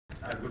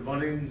Good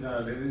morning,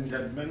 ladies and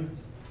gentlemen.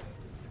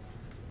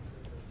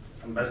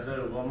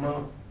 Ambassador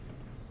Verma.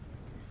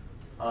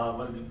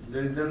 Ladies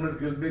and gentlemen,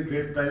 it will be a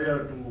great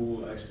pleasure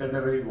to extend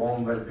a very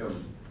warm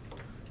welcome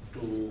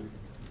to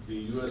the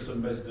US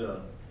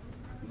Ambassador,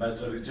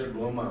 Ambassador Richard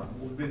Verma,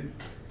 who has been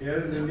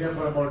here in India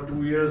for about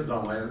 2 years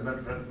now. As a matter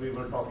of fact, we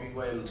were talking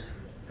while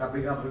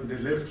coming up in the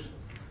lift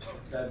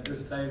that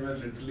this time has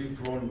literally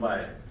flown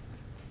by,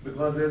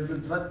 because there has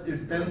been such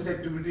intense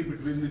activity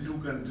between the two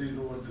countries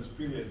over this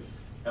period,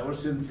 ever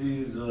since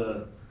he's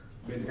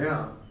been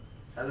here.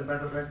 As a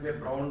matter of fact, they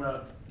brought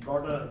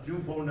a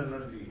newfound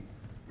energy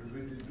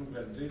between the two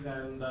countries,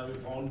 and we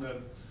found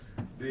that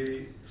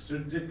the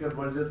strategic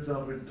convergence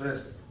of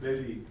interest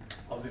really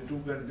of the two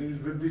countries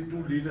with the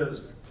two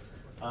leaders,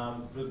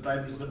 with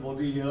Prime Minister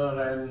Modi here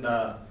and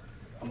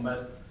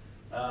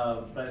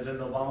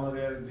President Obama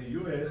there in the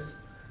US,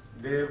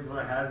 they've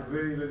had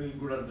very, very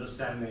good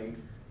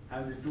understanding,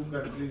 and the two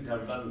countries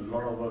have done a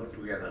lot of work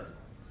together.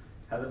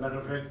 As a matter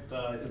of fact,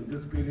 in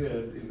this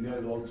period, India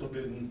has also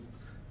been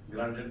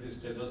granted the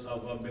status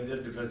of a major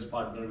defense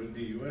partner with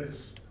the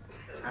US,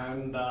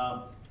 and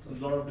a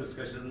lot of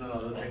discussion and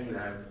other things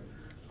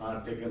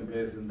have taken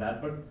place in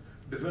that. But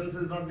defense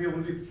is not the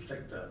only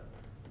sector.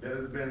 There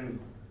has been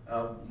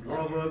a lot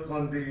of work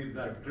on the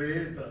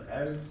trade,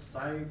 health,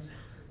 science,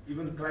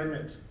 even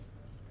climate.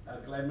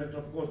 Climate,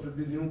 of course, with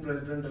the new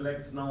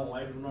president-elect now,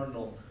 I do not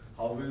know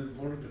how we're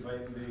going to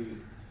define the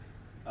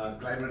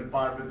climate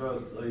part,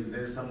 because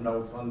there is some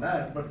doubts on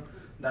that, but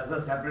that's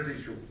a separate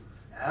issue.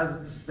 As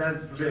it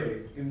stands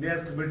today,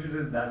 India is committed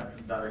in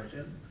that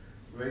direction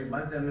very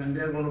much, and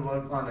India is going to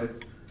work on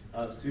it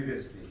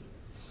seriously.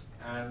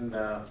 And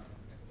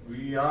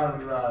we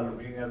are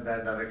looking at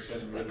that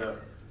direction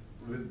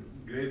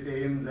with great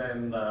aims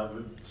and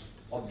with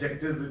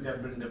objectives which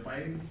have been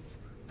defined,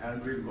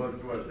 and we'll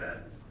work towards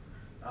that.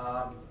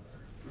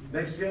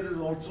 Next year is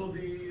also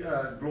the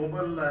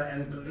Global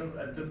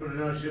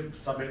Entrepreneurship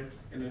Summit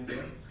in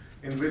India,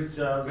 in which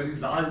a very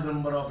large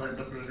number of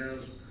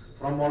entrepreneurs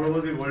from all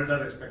over the world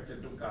are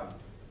expected to come.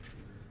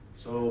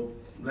 So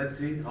let's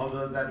see how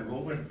does that go,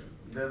 but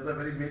there's a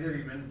very major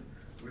event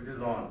which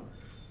is on.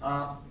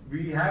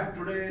 We have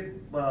today,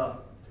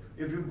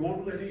 if you go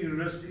to any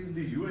university in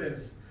the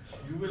US,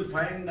 you will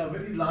find a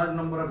very large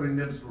number of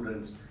Indian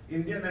students,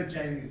 Indian and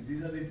Chinese.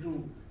 These are the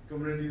two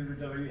communities which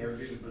are very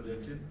heavily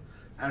represented.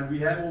 And we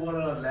have over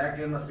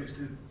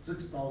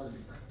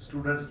 166,000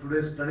 students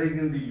today studying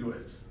in the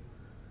US.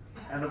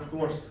 And of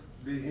course,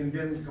 the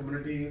Indian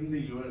community in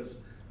the US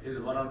is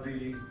one of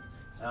the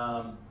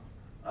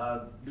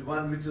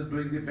one which is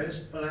doing the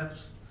best,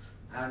 perhaps.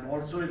 And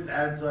also it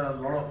adds a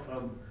lot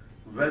of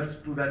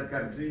wealth to that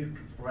country.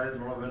 It provides a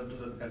lot of wealth to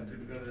that country,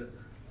 because they're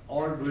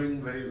all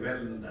doing very well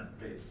in that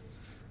place.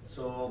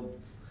 So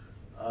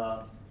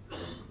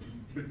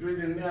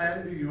between India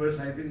and the US,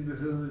 I think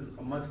this is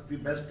amongst the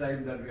best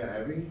time that we are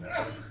having,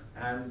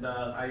 and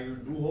I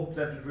do hope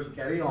that it will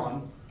carry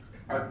on.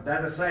 But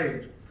that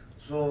aside,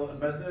 so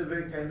Ambassador, is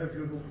very kind of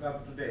you to come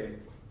today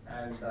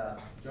and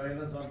join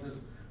us on this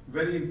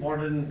very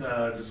important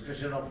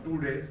discussion of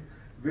 2 days,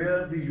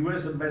 where the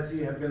US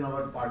Embassy have been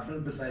our partner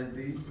besides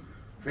the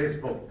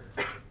Facebook.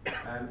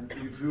 And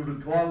if you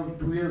recall,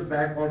 2 years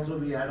back also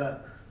we had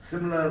a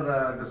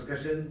similar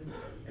discussion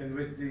in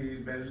which the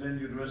Maryland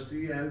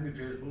University and the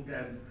Facebook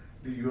and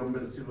the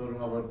UMSC were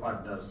our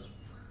partners.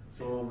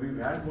 So we've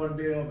had one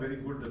day of very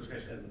good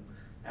discussion,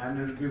 and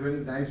it will be very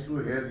nice to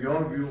hear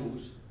your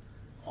views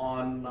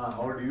on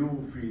how do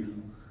you feel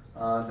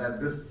that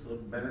this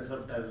menace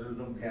of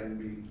terrorism can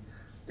be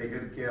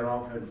taken care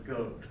of and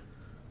curbed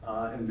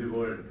in the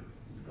world,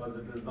 because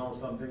it is now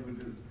something which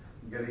is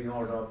getting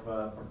out of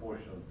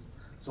proportions.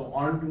 So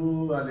on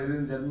to, ladies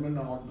and gentlemen,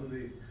 on to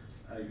the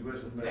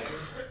US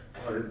Ambassador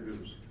for his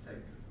views. Thank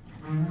you.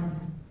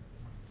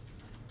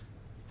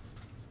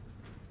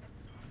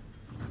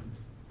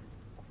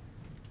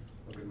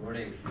 Well, good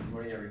morning. Good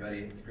morning, everybody.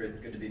 It's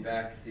good to be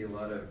back. See a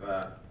lot of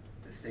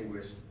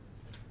distinguished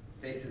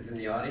faces in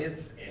the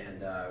audience,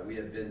 and we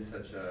have been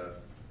such a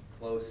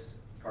close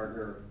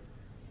partner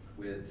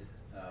with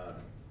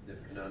the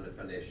Kananda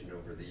Foundation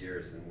over the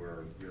years, and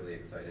we're really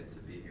excited to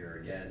be here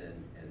again,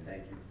 and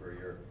thank you for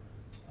your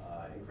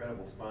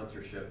incredible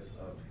sponsorship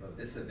of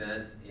this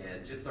event,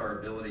 and just our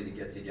ability to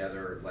get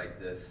together like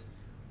this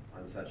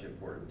on such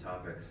important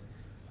topics.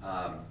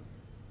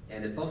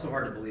 And it's also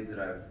hard to believe that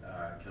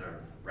I've kind of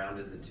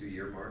rounded the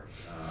 2-year mark.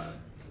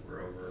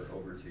 We're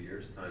over 2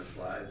 years. Time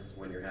flies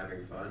when you're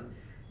having fun.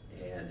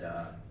 And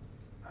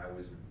I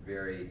was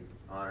very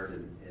honored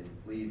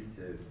and pleased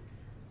to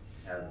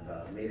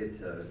have made it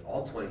to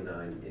all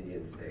 29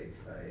 Indian states.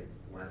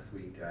 Last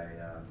week I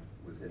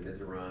was in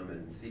Mizoram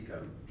and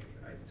Sikkim.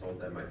 I told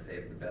them I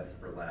saved the best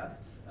for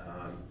last.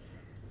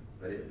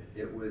 But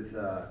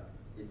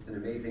it's an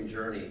amazing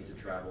journey to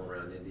travel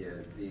around India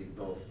and see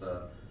both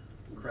the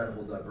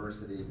incredible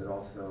diversity, but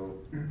also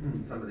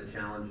some of the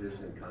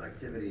challenges in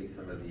connectivity,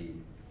 some of the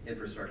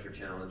infrastructure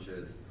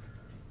challenges.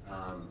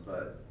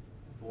 But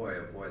boy,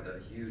 oh boy, the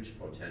huge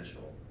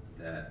potential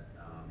that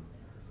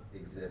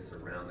exists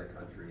around the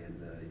country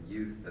and the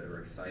youth that are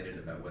excited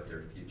about what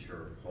their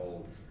future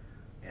holds.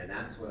 And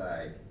that's what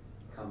I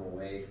come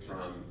away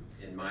from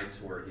in my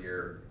tour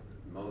here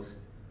most,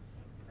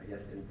 I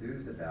guess,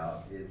 enthused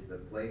about, is the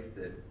place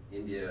that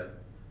India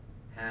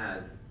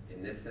has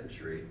in this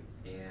century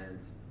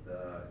and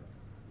the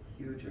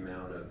huge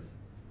amount of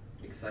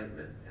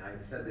excitement. And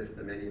I've said this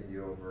to many of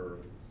you over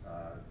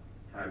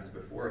times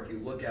before. If you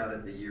look out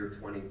at the year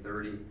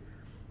 2030,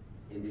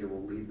 India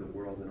will lead the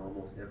world in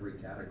almost every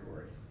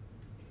category.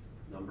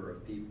 Number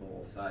of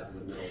people, size of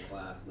the middle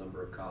class,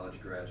 number of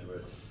college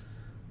graduates,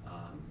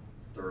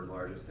 third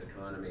largest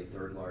economy,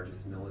 third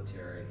largest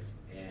military,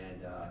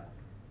 and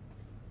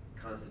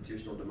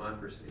constitutional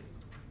democracy,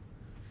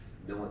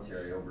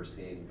 military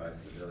overseen by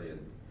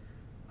civilians.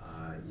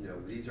 You know,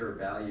 these are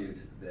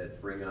values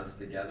that bring us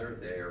together.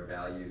 They are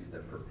values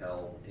that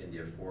propel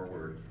India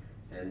forward.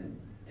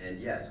 And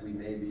yes, we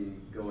may be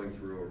going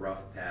through a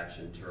rough patch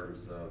in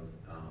terms of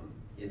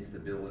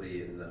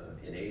instability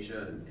in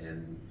Asia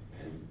and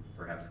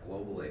perhaps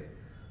globally.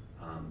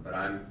 But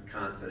I'm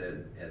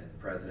confident, as the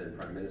President and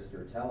Prime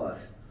Minister tell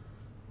us,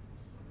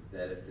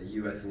 that if the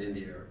US and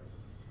India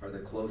are the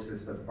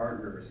closest of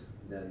partners,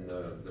 then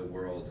the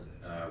world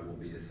will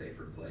be a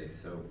safer place.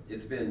 So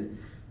it's been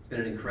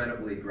an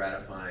incredibly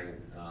gratifying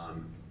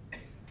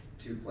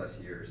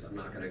 2+ years. I'm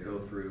not going to go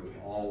through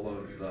all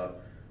of the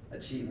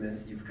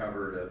achievements. You've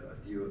covered a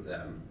few of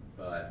them,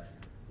 but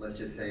let's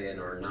just say in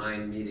our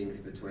 9 meetings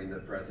between the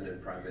President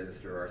and Prime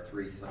Minister, our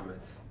 3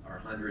 summits, our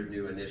 100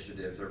 new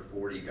initiatives, our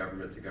 40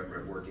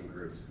 government-to-government working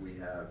groups, we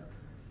have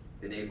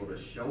been able to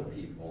show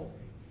people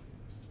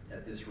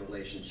that this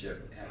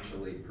relationship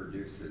actually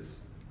produces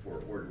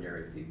for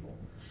ordinary people.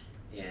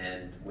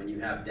 And when you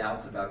have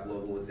doubts about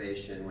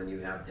globalization, when you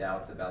have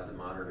doubts about the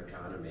modern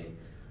economy,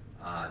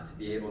 to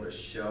be able to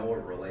show a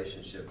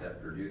relationship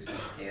that produces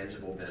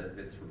tangible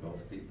benefits for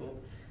both people,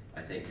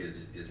 I think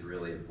is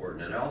really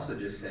important. And I also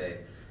just say,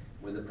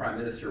 when the Prime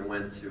Minister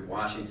went to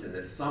Washington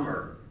this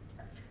summer,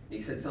 he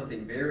said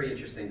something very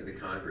interesting to the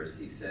Congress.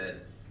 He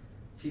said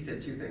 2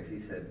 things. He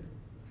said,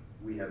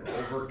 we have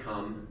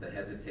overcome the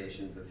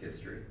hesitations of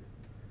history,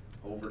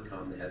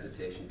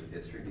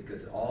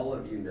 because all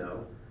of you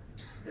know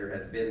there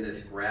has been this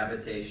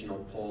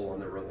gravitational pull on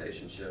the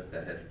relationship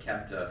that has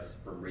kept us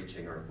from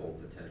reaching our full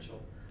potential.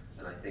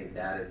 And I think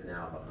that is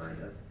now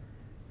behind us.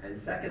 And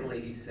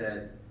secondly, he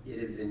said, it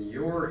is in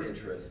your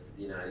interest,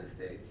 the United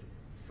States,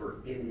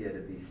 for India to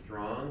be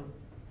strong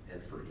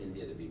and for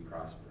India to be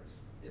prosperous.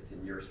 It's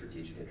in your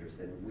strategic interest,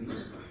 and we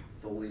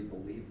fully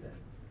believe that.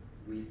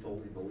 We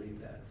fully believe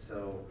that.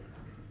 So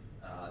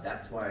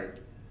that's why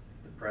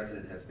the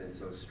President has been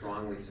so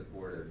strongly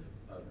supportive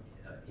of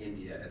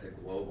India as a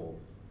global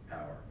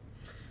power.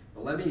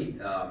 But let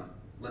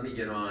me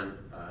get on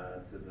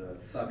to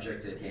the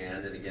subject at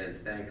hand, and again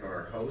thank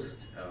our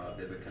host,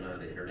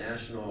 Vivekananda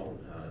International,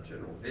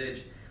 General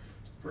Vij,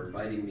 for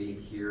inviting me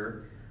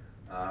here.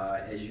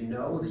 As you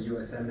know, the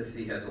U.S.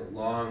 Embassy has a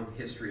long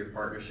history of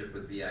partnership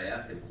with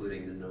VIF,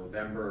 including the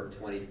November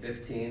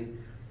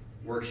 2015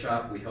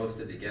 workshop we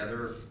hosted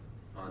together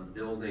on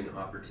building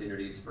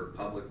opportunities for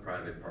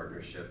public-private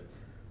partnership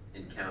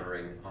in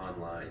countering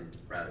online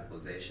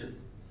radicalization.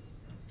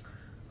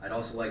 I'd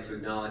also like to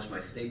acknowledge my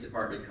State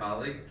Department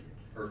colleague,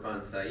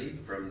 Irfan Saeed,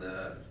 from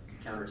the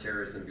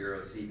Counterterrorism Bureau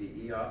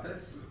CBE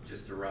office,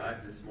 just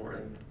arrived this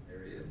morning,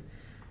 there he is,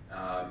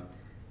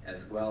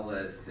 as well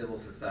as civil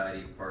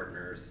society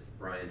partners,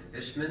 Brian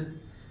Fishman,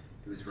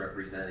 who's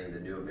representing the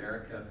New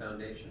America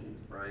Foundation.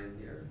 Brian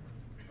here.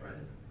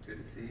 Brian,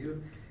 good to see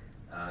you.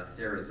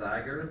 Sarah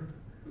Zeiger,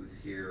 who's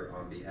here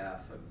on behalf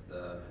of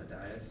the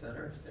Hedayah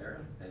Center. Sarah,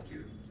 thank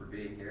you for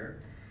being here.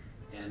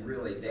 And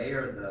really, they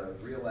are the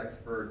real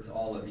experts.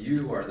 All of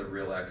you are the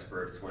real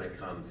experts when it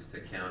comes to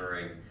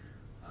countering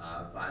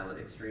violent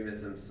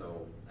extremism,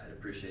 so I'd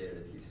appreciate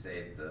it if you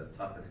saved the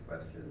toughest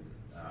questions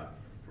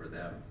for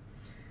them.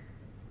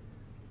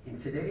 In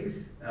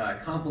today's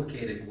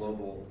complicated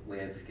global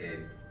landscape,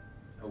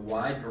 a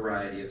wide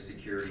variety of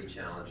security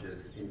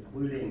challenges,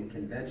 including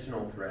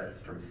conventional threats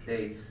from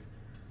states,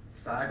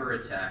 cyber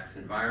attacks,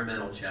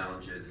 environmental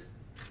challenges,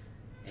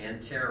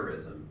 and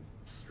terrorism,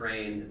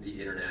 strain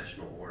the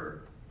international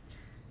order.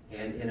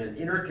 And in an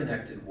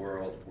interconnected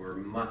world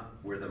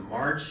where the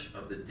march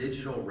of the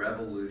digital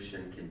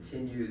revolution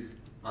continues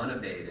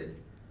unabated,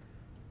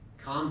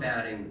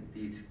 combating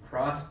these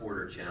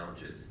cross-border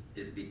challenges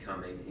is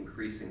becoming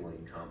increasingly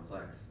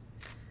complex.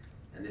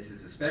 And this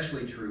is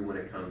especially true when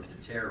it comes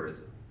to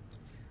terrorism,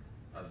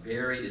 a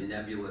varied and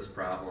nebulous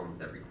problem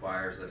that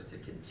requires us to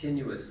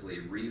continuously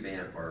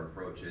revamp our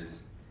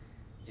approaches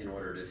in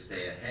order to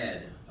stay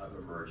ahead of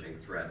emerging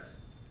threats.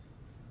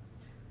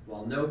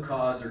 While no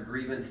cause or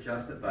grievance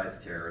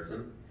justifies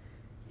terrorism,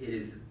 it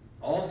is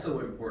also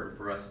important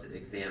for us to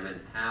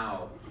examine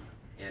how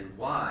and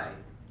why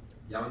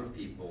young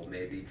people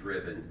may be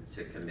driven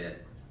to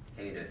commit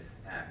heinous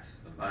acts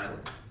of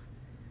violence.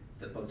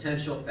 The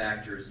potential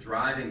factors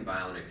driving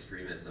violent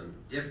extremism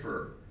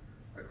differ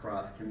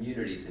across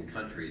communities and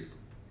countries,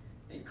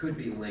 and could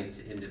be linked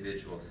to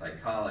individual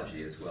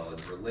psychology as well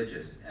as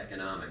religious,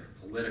 economic,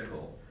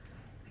 political,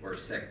 or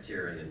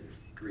sectarian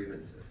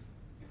grievances.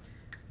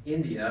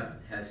 India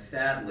has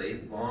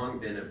sadly long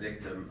been a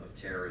victim of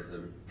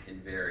terrorism in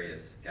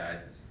various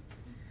guises.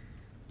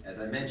 As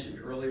I mentioned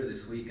earlier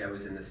this week, I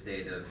was in the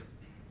state of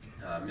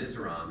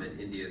Mizoram in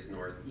India's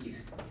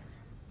northeast,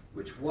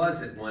 which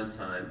was at one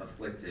time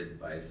afflicted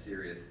by a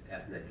serious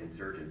ethnic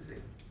insurgency.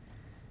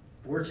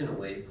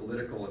 Fortunately,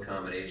 political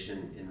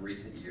accommodation in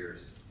recent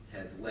years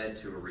has led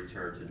to a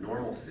return to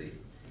normalcy,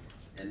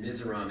 and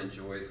Mizoram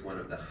enjoys one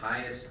of the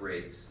highest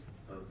rates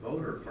of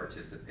voter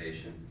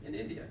participation in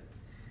India.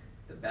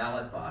 The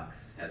ballot box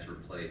has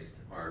replaced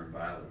armed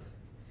violence.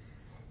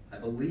 I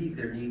believe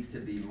there needs to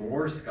be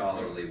more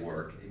scholarly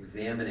work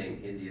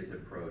examining India's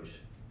approach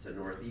to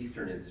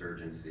northeastern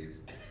insurgencies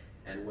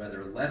and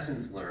whether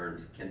lessons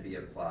learned can be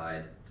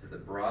applied to the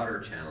broader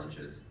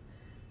challenges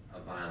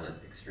of violent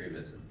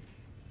extremism.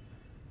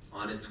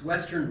 On its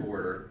western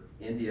border,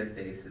 India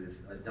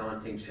faces a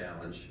daunting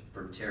challenge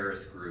from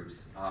terrorist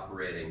groups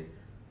operating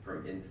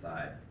from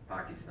inside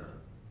Pakistan.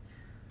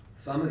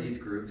 Some of these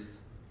groups,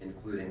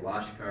 including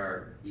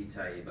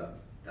Lashkar-e-Taiba,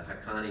 the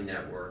Haqqani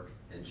Network,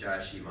 and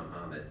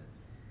Jaish-e-Mohammed,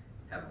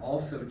 have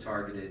also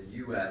targeted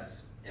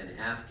U.S. and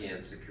Afghan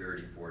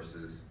security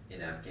forces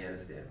in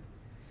Afghanistan.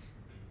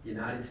 The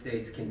United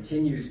States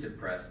continues to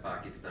press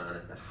Pakistan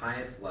at the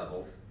highest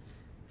levels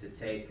to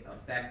take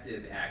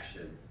effective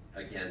action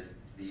against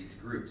these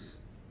groups.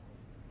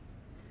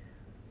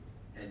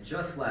 And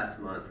just last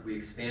month, we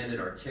expanded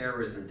our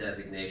terrorism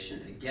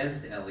designation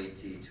against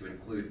LET to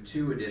include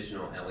 2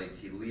 additional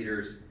LET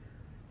leaders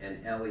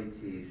and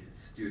LET's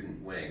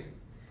student wing.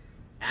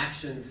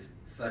 Actions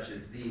such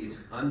as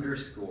these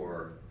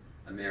underscore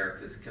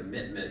America's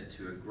commitment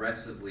to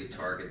aggressively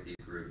target these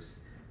groups,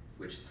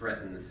 which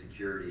threaten the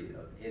security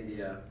of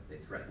India, they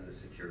threaten the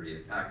security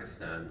of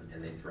Pakistan,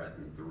 and they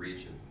threaten the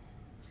region.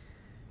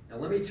 Now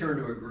let me turn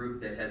to a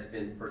group that has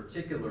been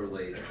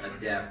particularly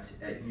adept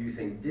at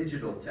using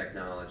digital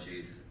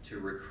technologies to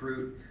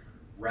recruit,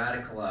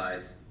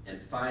 radicalize, and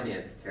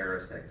finance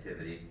terrorist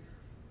activity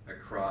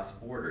across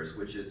borders,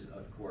 which is,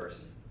 of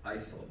course,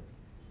 ISIL,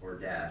 or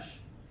Daesh.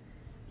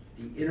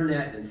 The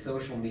internet and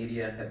social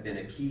media have been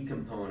a key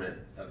component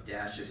of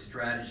Daesh's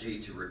strategy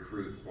to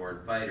recruit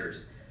foreign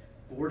fighters,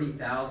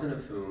 40,000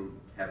 of whom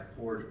have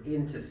poured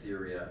into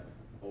Syria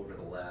over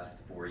the last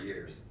 4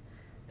 years.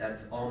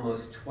 That's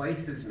almost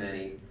twice as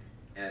many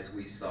as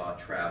we saw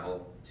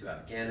travel to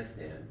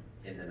Afghanistan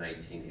in the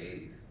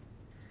 1980s.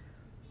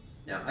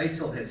 Now,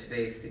 ISIL has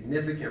faced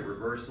significant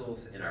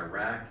reversals in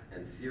Iraq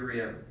and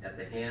Syria at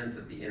the hands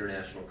of the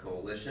international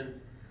coalition,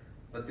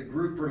 but the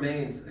group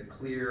remains a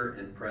clear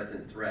and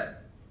present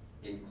threat,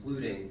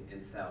 including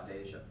in South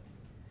Asia.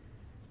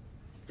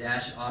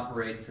 Daesh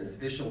operates an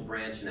official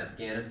branch in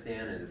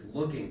Afghanistan and is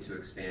looking to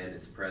expand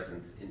its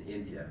presence in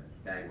India,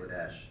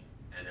 Bangladesh,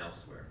 and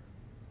elsewhere.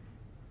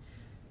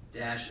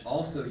 Daesh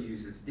also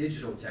uses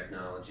digital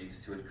technologies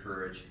to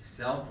encourage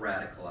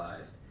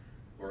self-radicalized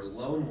or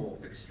lone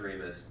wolf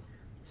extremists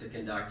to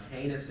conduct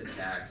heinous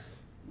attacks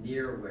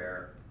near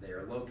where they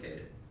are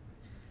located.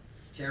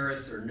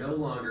 Terrorists are no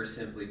longer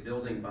simply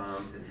building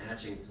bombs and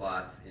hatching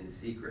plots in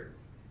secret.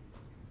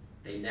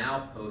 They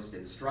now post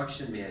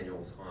instruction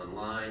manuals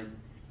online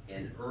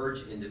and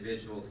urge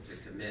individuals to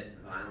commit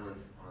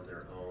violence on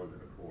their own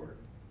accord.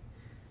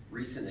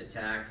 Recent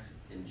attacks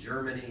in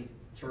Germany,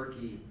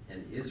 Turkey,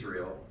 and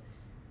Israel,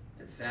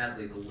 and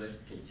sadly the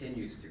list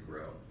continues to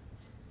grow,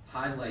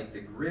 highlight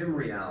the grim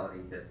reality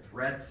that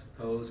threats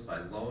posed by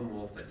lone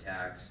wolf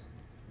attacks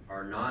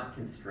are not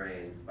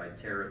constrained by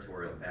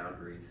territorial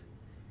boundaries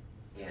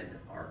and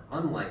are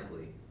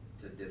unlikely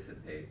to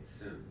dissipate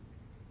soon.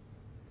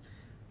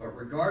 But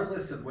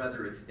regardless of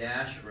whether it's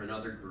Daesh or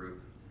another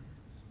group,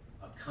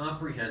 a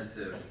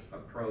comprehensive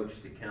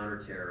approach to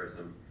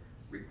counterterrorism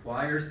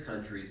requires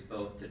countries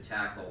both to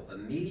tackle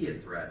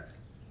immediate threats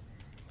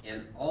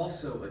and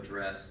also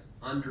address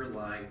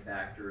underlying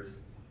factors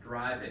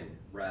driving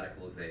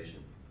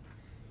radicalization.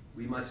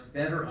 We must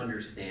better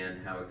understand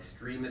how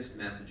extremist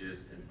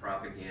messages and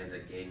propaganda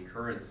gain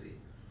currency,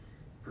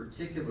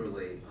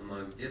 particularly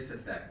among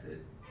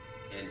disaffected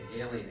and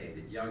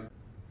alienated young people.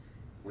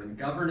 When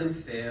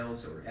governance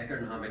fails or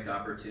economic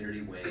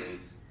opportunity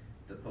wanes,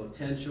 the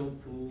potential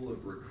pool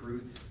of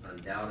recruits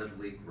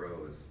undoubtedly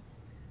grows,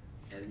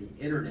 and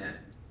the internet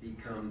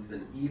becomes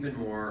an even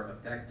more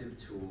effective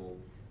tool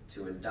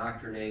to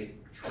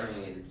indoctrinate,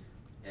 train,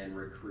 and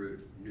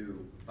recruit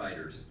new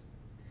fighters.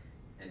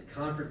 And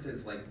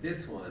conferences like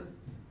this one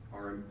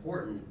are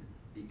important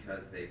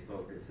because they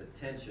focus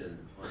attention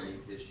on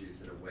these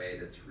issues in a way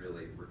that's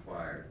really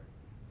required.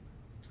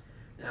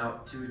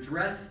 Now, to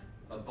address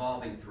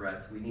evolving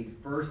threats, we need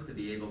first to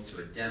be able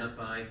to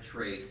identify,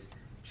 trace,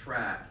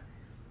 track,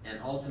 and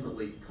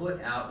ultimately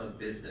put out of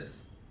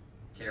business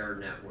terror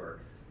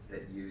networks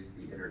that use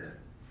the internet.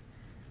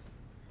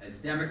 As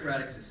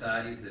democratic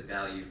societies that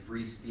value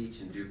free speech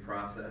and due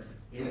process,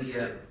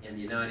 India and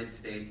the United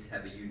States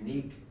have a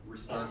unique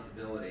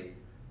responsibility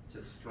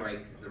to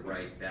strike the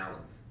right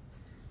balance.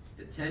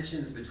 The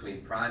tensions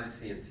between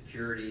privacy and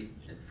security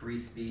and free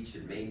speech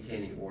and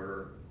maintaining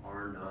order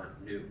are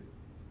not new.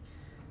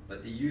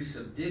 But the use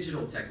of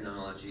digital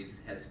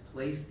technologies has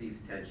placed these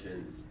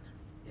tensions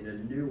in a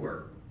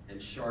newer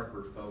and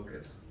sharper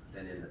focus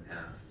than in the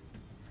past.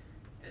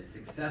 And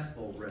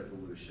successful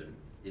resolution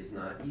is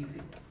not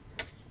easy.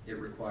 It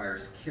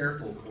requires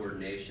careful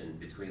coordination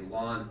between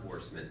law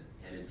enforcement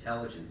and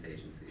intelligence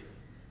agencies,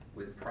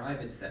 with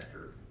private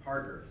sector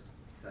partners,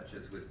 such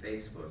as with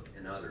Facebook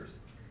and others.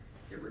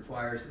 It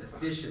requires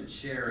efficient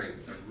sharing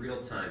of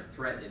real-time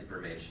threat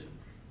information,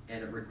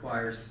 and it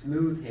requires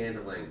smooth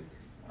handling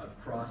of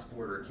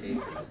cross-border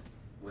cases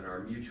when our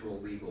mutual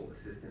legal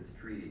assistance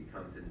treaty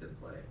comes into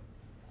play.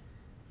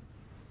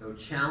 Though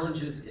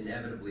challenges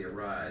inevitably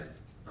arise,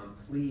 I'm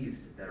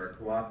pleased that our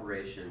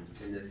cooperation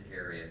in this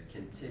area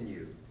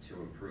continue to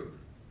improve.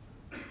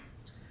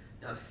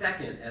 Now,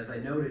 second, as I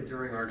noted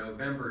during our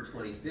November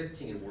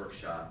 2015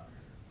 workshop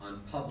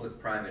on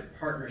public-private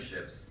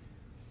partnerships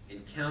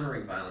in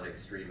countering violent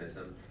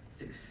extremism,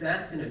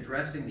 success in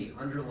addressing the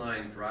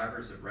underlying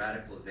drivers of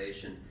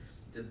radicalization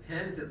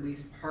depends at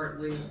least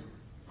partly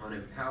on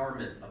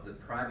empowerment of the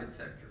private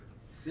sector,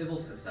 civil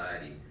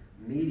society,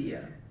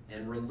 media,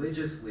 and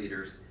religious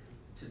leaders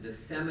to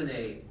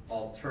disseminate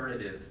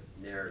alternative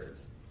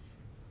narratives.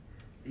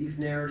 These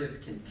narratives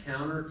can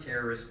counter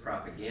terrorist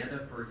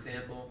propaganda, for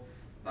example,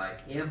 by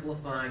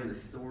amplifying the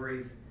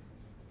stories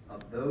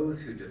of those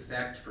who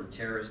defect from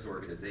terrorist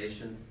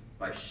organizations,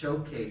 by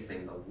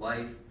showcasing the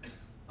life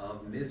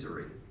of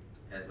misery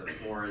as a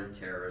foreign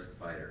terrorist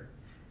fighter,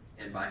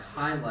 and by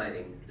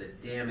highlighting the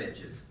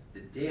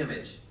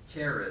damage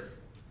terrorists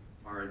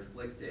are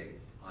inflicting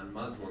on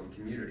Muslim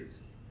communities.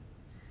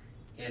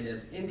 And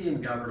as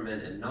Indian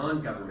government and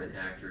non-government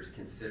actors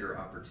consider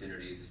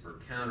opportunities for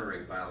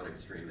countering violent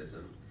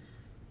extremism,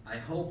 I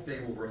hope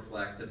they will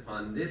reflect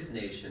upon this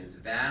nation's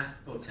vast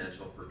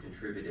potential for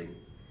contributing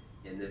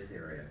in this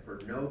area,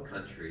 for no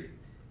country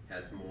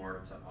has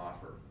more to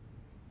offer.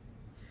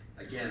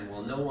 Again,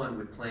 while no one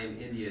would claim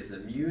India is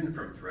immune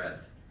from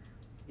threats,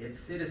 its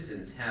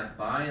citizens have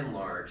by and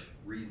large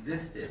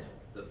resisted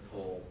the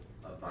pull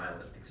of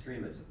violent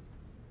extremism.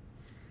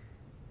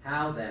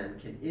 How then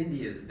can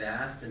India's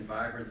vast and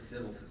vibrant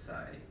civil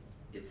society,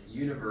 its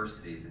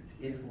universities, its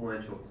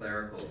influential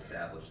clerical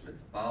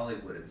establishments,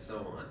 Bollywood and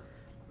so on,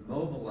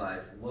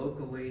 mobilize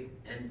locally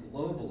and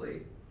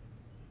globally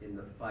in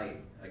the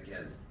fight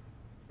against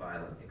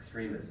violent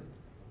extremism?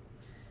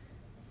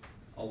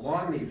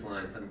 Along these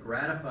lines, I'm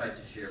gratified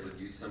to share with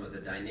you some of the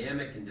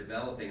dynamic and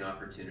developing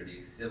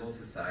opportunities civil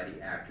society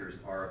actors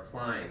are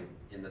applying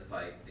in the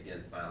fight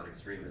against violent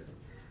extremism.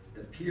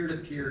 The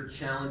peer-to-peer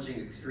challenging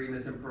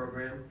extremism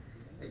program,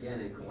 again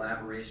in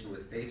collaboration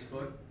with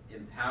Facebook,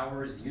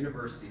 empowers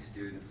university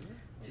students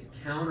to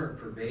counter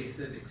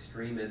pervasive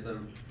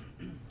extremism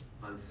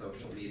on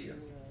social media.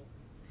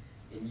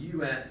 In the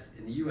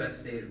U.S.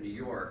 state of New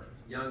York,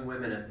 young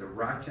women at the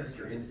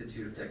Rochester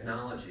Institute of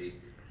Technology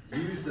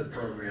used the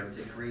program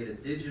to create a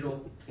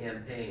digital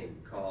campaign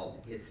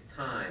called It's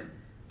Time,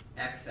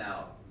 X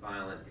Out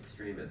Violent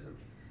Extremism,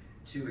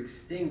 to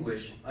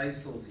extinguish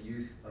ISIL's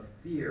use of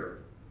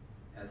fear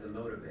as a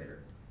motivator.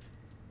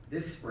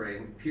 This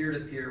spring,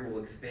 peer-to-peer will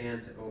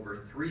expand to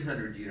over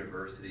 300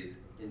 universities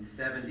in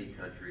 70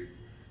 countries,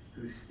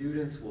 whose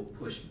students will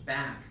push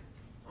back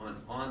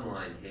on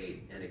online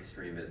hate and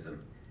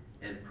extremism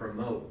and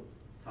promote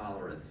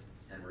tolerance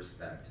and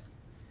respect.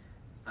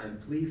 I'm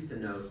pleased to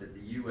note that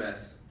the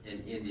U.S.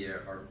 and India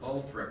are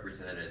both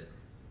represented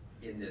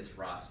in this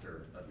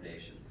roster of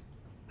nations.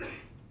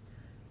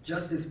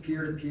 Just as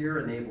peer-to-peer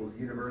enables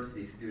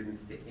university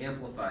students to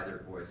amplify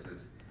their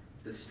voices,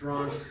 the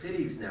Strong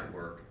Cities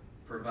Network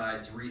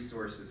provides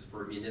resources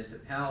for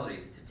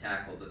municipalities to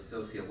tackle the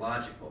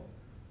sociological,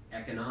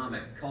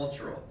 economic,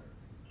 cultural,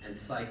 and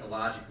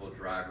psychological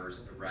drivers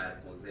of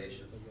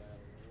radicalization.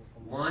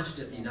 Launched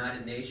at the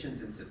United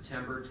Nations in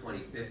September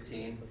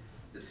 2015,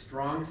 the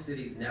Strong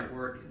Cities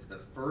Network is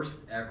the first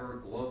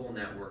ever global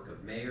network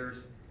of mayors,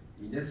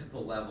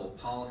 municipal level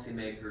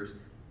policymakers,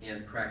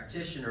 and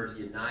practitioners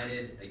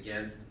united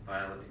against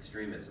violent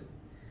extremism.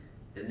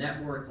 The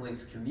network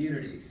links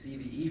communities,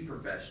 CVE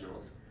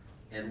professionals,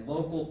 and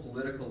local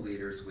political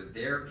leaders with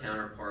their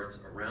counterparts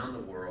around the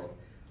world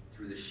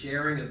through the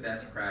sharing of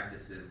best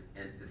practices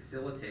and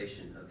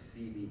facilitation of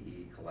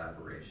CVE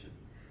collaboration.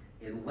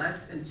 In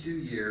less than 2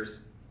 years,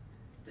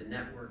 the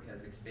network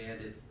has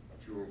expanded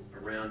to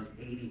around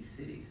 80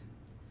 cities.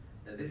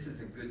 Now this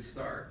is a good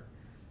start,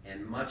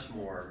 and much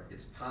more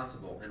is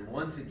possible. And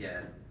once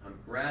again, I'm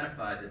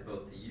gratified that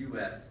both the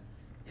US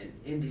and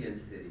Indian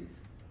cities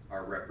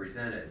are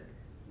represented,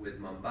 with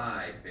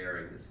Mumbai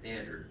bearing the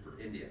standard for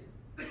India.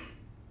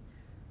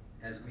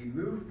 As we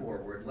move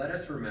forward, let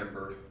us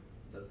remember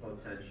the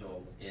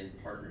potential in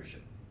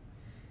partnership.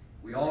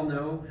 We all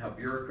know how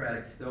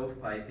bureaucratic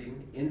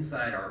stovepiping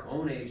inside our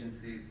own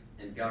agencies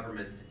and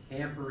governments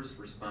hampers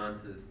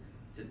responses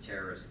to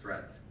terrorist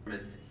threats.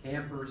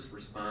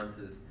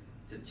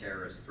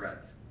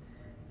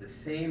 The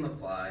same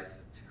applies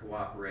to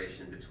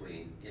cooperation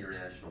between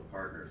international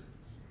partners.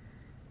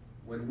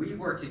 When we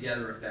work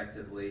together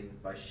effectively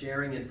by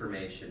sharing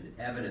information,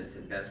 evidence,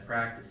 and best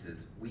practices,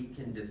 we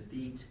can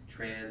defeat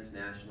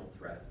transnational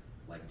threats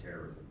like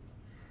terrorism.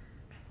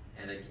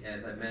 And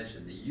as I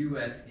mentioned, the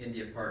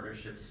U.S.-India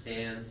partnership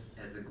stands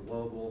as a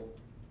global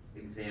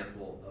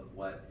example of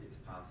what is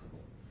possible.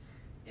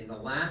 In the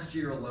last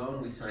year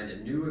alone, we signed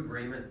a new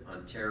agreement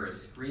on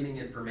terrorist screening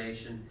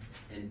information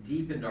and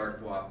deepened our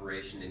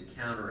cooperation in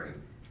countering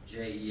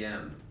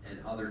JEM and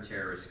other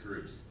terrorist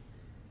groups.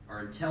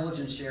 Our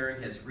intelligence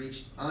sharing has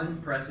reached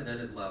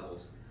unprecedented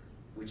levels,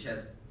 which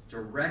has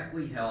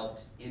directly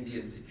helped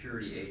Indian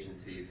security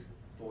agencies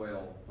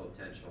foil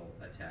potential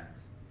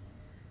attacks.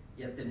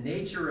 Yet the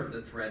nature of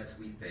the threats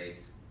we face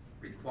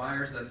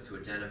requires us to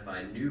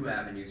identify new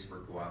avenues for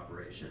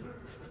cooperation,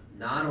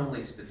 not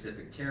only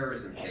specific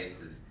terrorism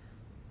cases,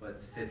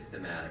 but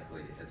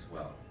systematically as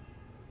well.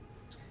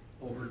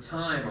 Over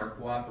time, our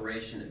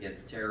cooperation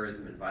against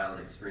terrorism and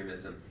violent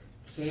extremism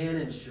can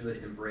and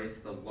should embrace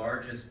the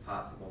largest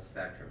possible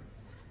spectrum,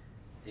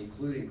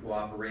 including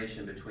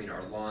cooperation between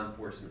our law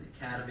enforcement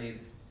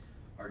academies,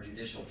 our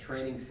judicial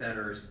training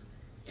centers,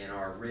 and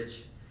our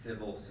rich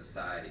civil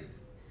societies.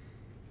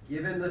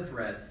 Given the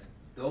threats,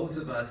 those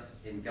of us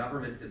in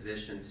government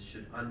positions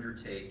should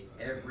undertake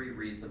every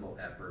reasonable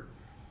effort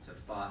to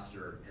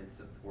foster and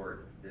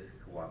support this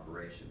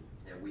cooperation.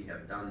 And we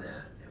have done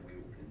that, and we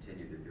will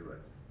continue to do it.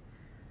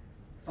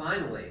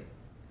 Finally,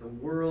 the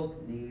world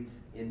needs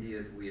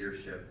India's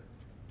leadership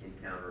in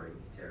countering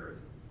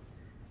terrorism.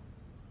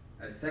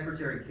 As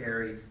Secretary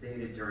Kerry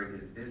stated during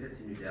his visit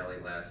to New Delhi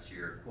last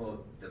year,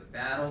 quote, "The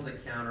battle to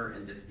counter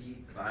and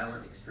defeat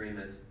violent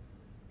extremists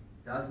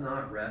does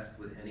not rest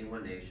with any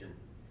one nation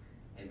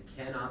and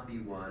cannot be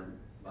won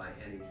by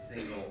any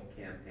single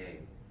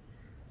campaign.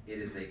 It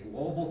is a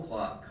global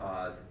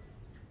cause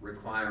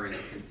requiring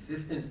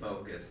consistent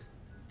focus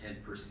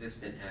and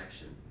persistent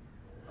action,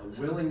 a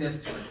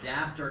willingness to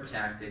adapt our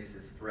tactics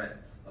as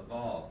threats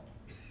evolve,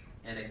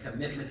 and a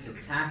commitment to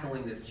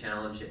tackling this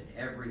challenge at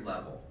every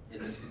level,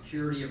 in the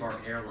security of our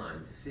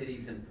airlines,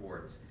 cities, and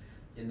ports,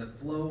 in the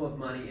flow of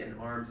money and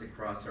arms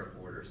across our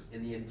borders,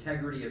 in the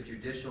integrity of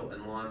judicial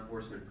and law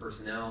enforcement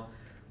personnel,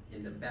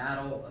 in the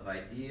battle of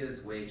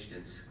ideas waged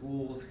in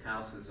schools,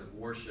 houses of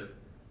worship,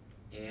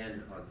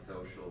 and on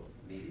social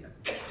media."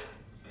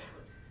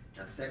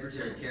 Now,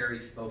 Secretary Kerry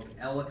spoke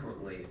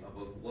eloquently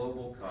of a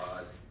global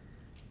cause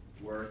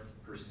worth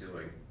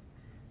pursuing,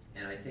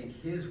 and I think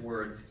his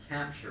words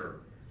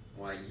capture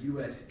why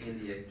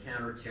U.S.-India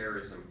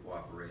counterterrorism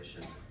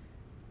cooperation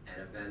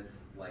and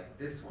events like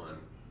this one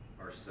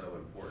are so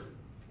important.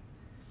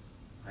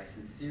 I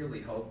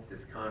sincerely hope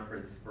this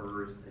conference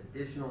spurs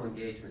additional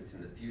engagements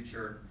in the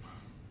future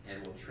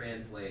and will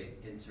translate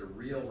into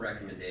real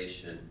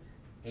recommendation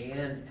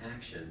and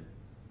action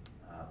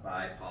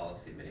by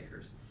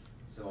policymakers.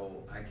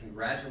 So I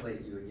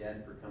congratulate you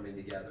again for coming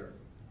together,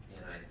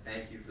 and I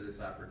thank you for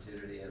this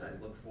opportunity, and I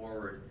look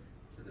forward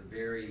to the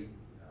very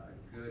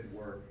good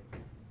work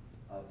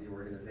of the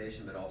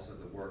organization, but also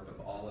the work of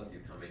all of you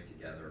coming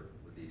together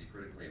with these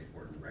critically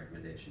important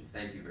recommendations.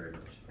 Thank you very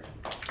much.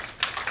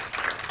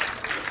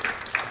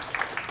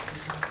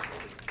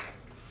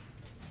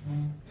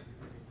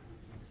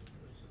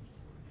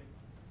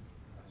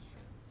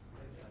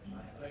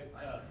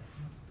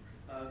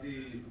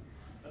 The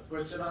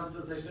question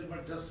answer session,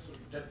 but just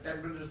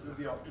 10 minutes is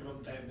the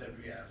optimum time that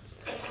we have.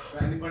 So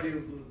anybody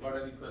who's got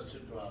any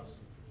question to ask?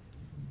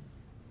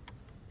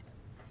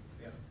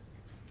 Yeah.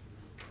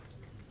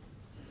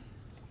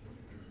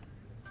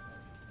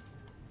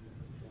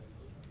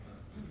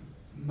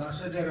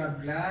 Ambassador,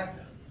 I'm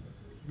glad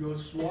your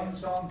swan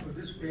song for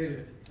this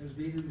period has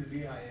been in the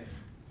VIF.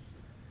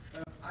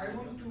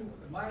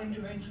 My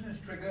intervention is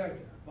triggered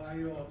by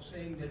your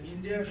saying that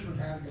India should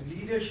have the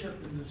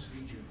leadership in this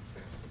region.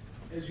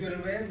 As you're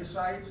aware,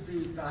 besides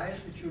the Daesh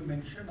which you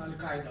mentioned,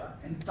 Al-Qaeda,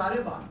 and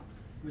Taliban,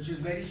 which is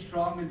very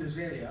strong in this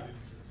area,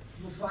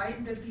 you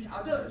find that the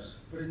others,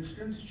 for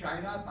instance,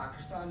 China,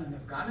 Pakistan, and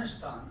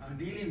Afghanistan, are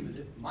dealing with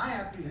it. My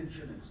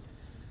apprehension is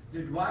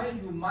that while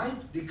you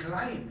might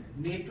decline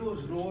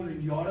NATO's role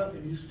in Europe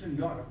and Eastern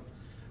Europe,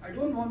 I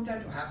don't want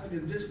that to happen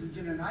in this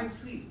region, and I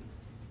feel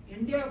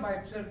India by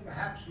itself,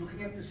 perhaps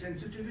looking at the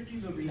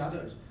sensitivities of the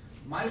others,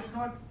 might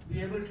not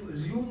be able to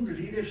assume the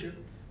leadership.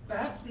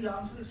 Perhaps the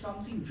answer is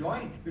something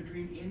joint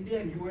between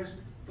India and US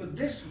for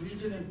this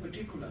region in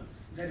particular,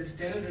 that is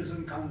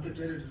terrorism,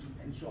 counterterrorism,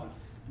 and so on.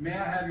 May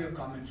I have your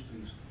comments,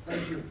 please?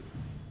 Thank you.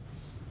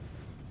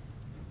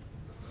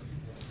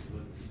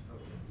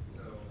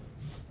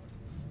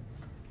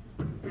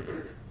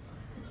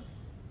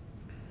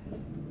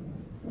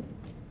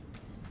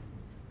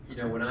 You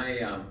know,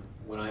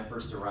 when I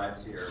first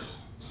arrived here,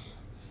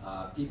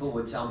 people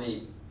would tell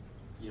me,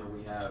 you know,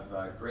 we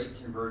have great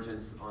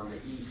convergence on the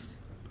East,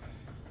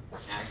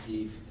 Act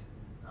East,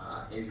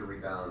 Asia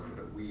rebalance,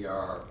 but we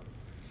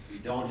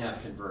don't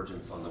have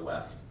convergence on the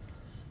West.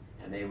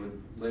 And they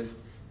would list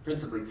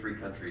principally 3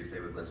 countries. They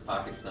would list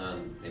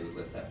Pakistan, they would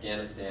list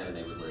Afghanistan, and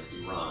they would list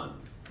Iran.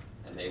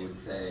 And they would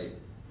say,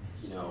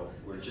 you know,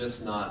 we're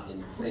just not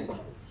in sync.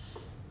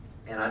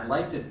 And I'd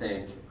like to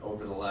think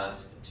over the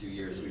last 2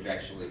 years we've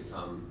actually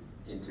come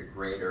into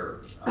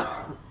greater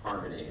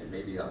harmony, and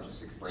maybe I'll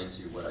just explain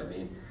to you what I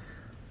mean.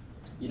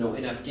 You know,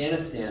 in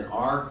Afghanistan,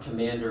 our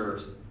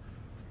commander,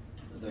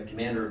 the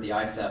commander of the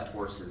ISAF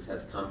forces,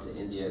 has come to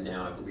India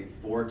now, I believe,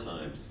 4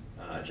 times.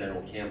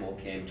 General Campbell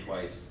came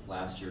twice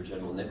last year.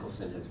 General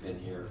Nicholson has been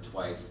here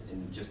twice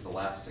in just the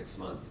last 6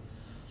 months.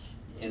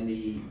 And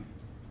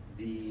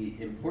the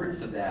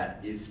importance of that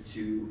is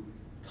to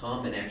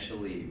come and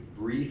actually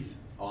brief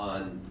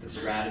on the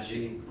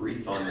strategy,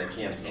 brief on the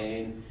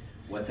campaign,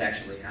 what's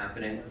actually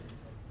happening.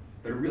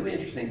 But a really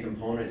interesting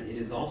component, it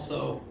is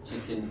also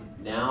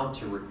now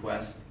to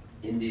request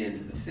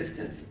Indian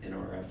assistance in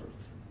our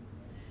efforts.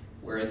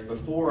 Whereas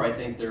before, I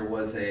think there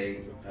was a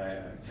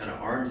kind of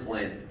arm's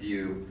length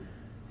view.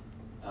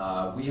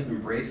 We have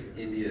embraced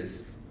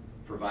India's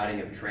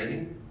providing of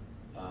training,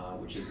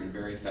 which has been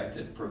very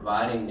effective,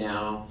 providing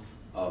now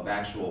of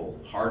actual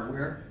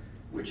hardware,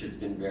 which has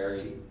been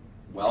very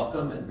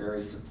welcome and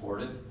very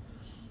supportive.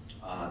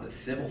 The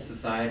civil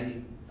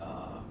society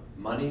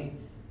money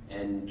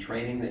and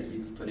training that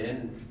you've put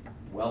in,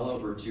 well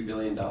over $2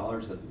 billion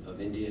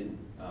of Indian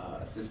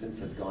assistance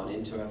has gone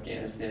into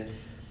Afghanistan.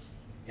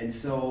 And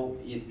so,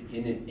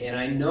 and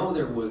I know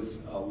there was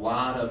a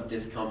lot of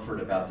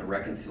discomfort about the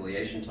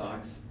reconciliation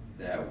talks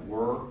that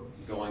were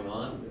going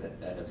on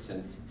that have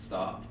since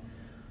stopped.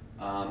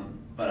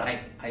 But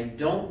I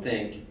don't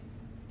think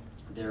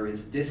there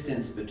is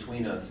distance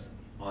between us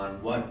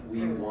on what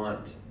we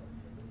want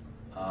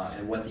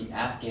and what the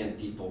Afghan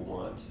people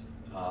want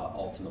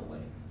ultimately,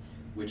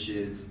 which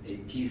is a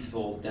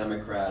peaceful,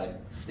 democratic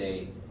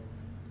state,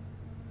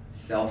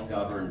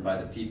 self-governed by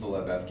the people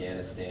of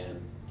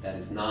Afghanistan, that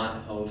is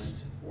not host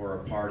or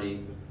a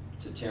party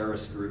to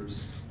terrorist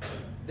groups,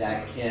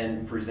 that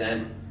can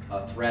present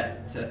a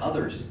threat to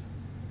others,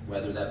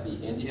 whether that be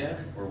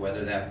India or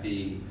whether that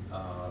be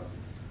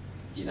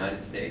the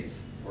United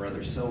States or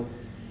others. So,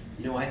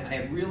 you know,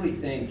 I really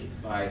think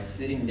by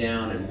sitting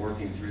down and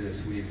working through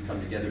this, we've come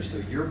together. So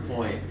your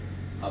point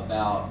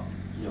about,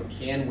 you know,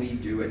 can we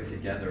do it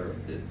together?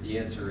 The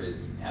answer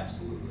is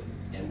absolutely,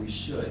 and we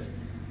should.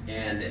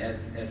 And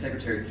as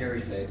Secretary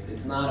Kerry said,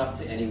 it's not up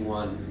to any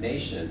one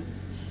nation.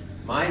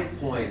 My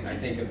point, I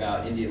think,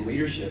 about Indian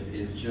leadership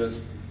is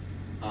just,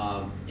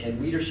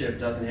 and leadership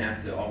doesn't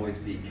have to always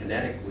be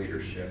kinetic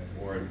leadership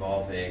or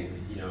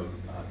involving, you know,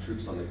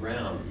 troops on the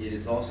ground. It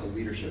is also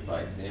leadership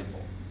by example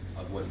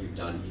of what you've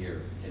done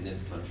here in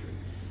this country.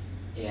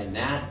 And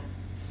that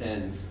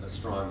sends a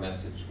strong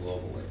message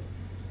globally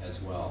as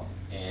well.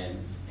 And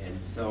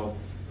so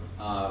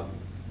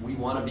we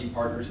want to be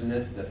partners in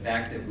this. The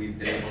fact that we've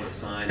been able to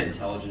sign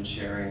intelligence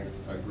sharing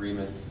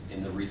agreements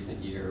in the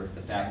recent year,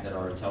 the fact that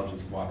our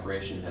intelligence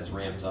cooperation has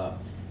ramped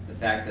up, the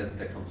fact that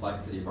the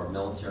complexity of our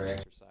military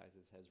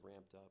exercises has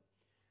ramped up,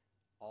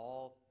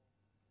 all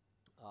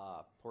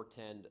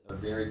portend a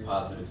very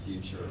positive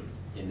future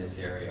in this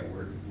area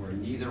where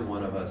neither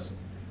one of us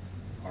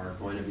are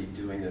going to be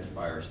doing this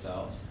by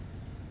ourselves.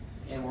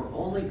 And we're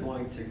only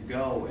going to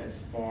go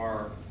as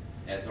far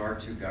as our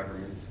two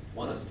governments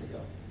want us to go.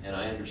 And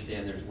I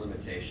understand there's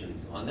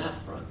limitations on that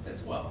front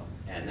as well.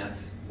 And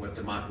that's what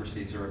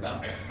democracies are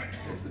about,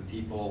 because the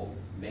people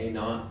may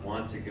not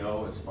want to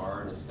go as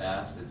far and as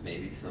fast as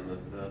maybe some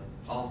of the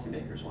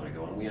policymakers want to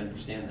go, and we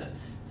understand that.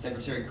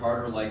 Secretary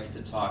Carter likes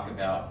to talk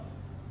about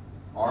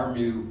our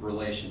new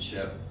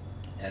relationship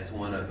as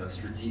one of a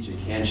strategic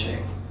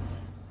handshake,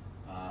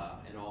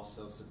 and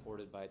also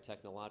supported by a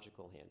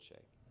technological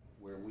handshake,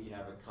 where we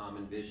have a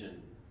common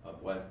vision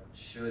of what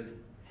should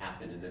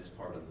happen in this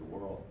part of the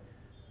world,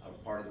 a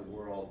part of the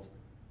world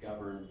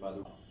governed by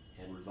the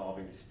and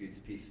resolving disputes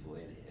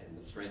peacefully, and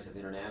the strength of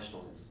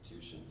international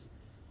institutions,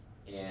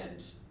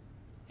 and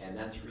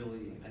that's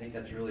really, I think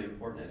that's really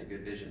important and a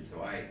good vision.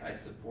 So I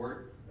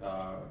support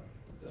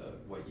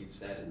what you've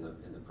said in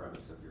the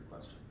premise of your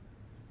question.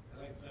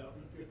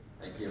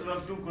 Thank you. So I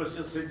have 2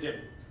 questions, Sanjay.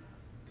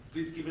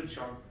 Please keep it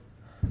short.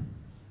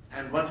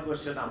 And 1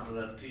 question after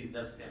that, 3,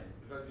 that's 10,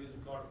 because these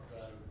got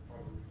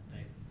problem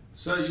time.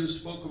 Sir, you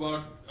spoke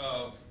about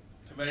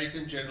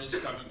American generals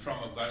coming from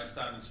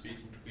Afghanistan and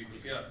speaking to people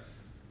here.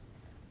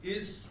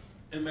 Is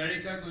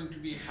America going to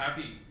be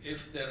happy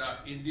if there are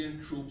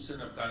Indian troops in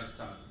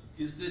Afghanistan?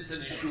 Is this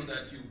an issue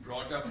that you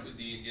brought up with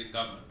the Indian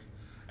government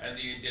and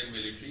the Indian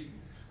military?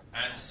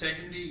 And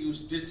secondly, you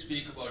did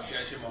speak about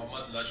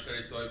Jaish-e-Mohammed,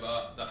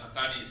 Lashkar-e-Toiba, the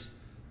Haqqanis.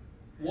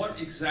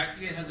 What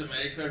exactly has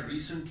America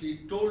recently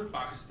told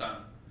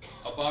Pakistan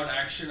about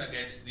action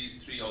against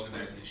these 3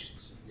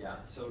 organizations? Yeah,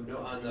 so no,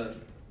 on the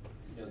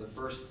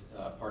first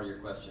part of your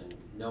question,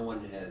 no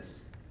one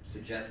has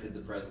suggested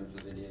the presence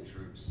of Indian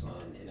troops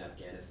in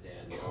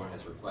Afghanistan. No one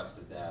has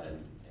requested that,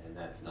 and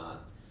that's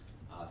not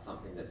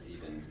something that's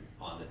even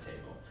on the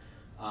table.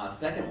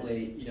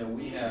 Secondly,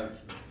 we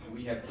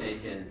have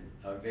taken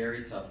a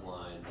very tough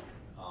line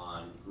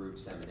on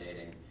groups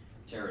emanating,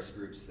 terrorist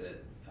groups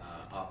that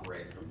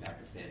operate from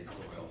Pakistani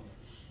soil.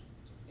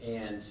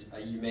 And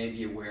you may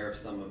be aware of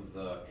some of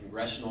the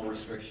congressional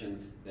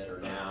restrictions that are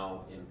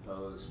now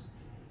imposed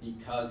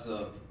because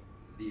of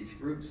these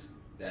groups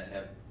that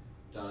have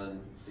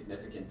done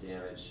significant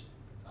damage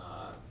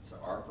to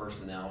our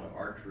personnel, to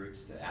our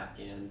troops, to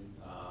Afghan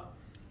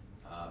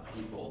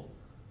people.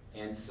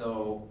 And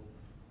so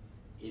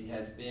it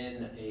has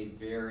been a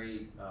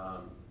very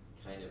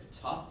kind of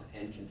tough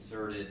and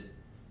concerted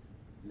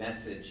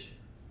message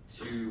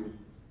to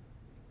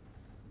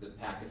the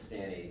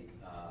Pakistani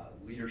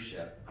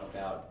leadership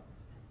about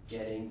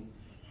getting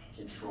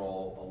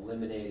control,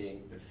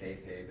 eliminating the safe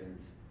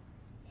havens,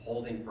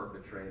 holding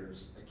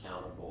perpetrators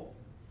accountable,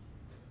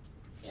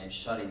 and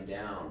shutting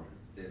down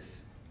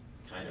this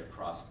kind of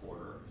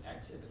cross-border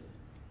activity.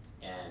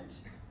 And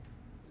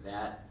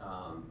that,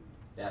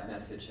 that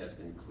message has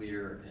been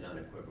clear and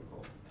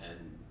unequivocal, and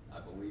I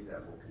believe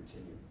that will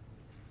continue.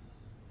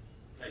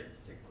 Right.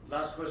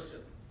 Last question.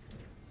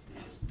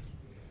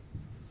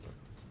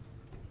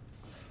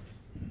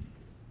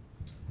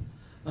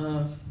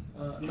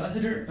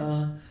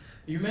 Ambassador,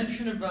 you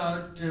mentioned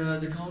about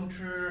the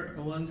counter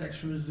violence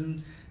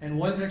extremism and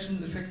violent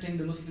extremism affecting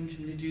the Muslim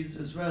communities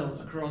as well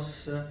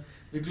across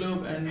the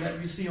globe, and that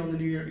we see on the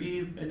New Year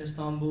Eve in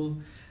Istanbul,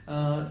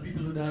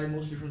 people who died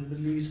mostly from the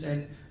Middle East,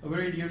 and a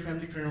very dear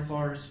family friend of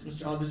ours,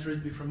 Mr. Abis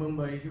Rizvi from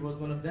Mumbai, he was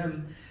one of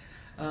them.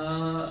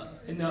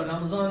 In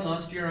Ramadan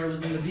last year, I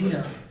was in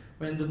Medina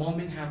when the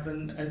bombing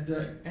happened at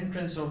the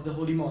entrance of the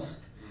Holy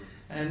Mosque.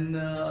 And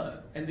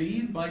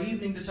by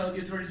evening, the Saudi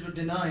authorities were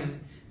denying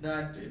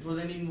that it was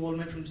any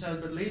involvement from Saudi,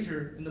 but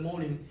later in the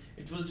morning,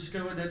 it was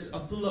discovered that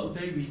Abdullah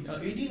Utaibi,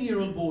 an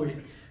 18-year-old boy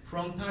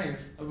from Taif,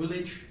 a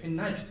village in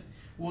Najd,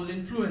 was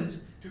influenced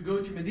to go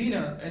to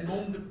Medina and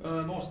bomb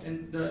the mosque.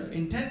 And the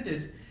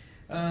intended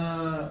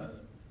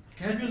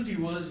casualty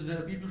was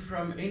people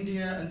from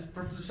India and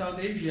probably South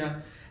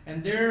Asia,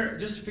 and their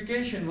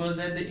justification was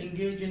that they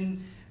engage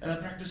in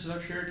practices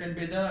of shirk and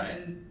bid'ah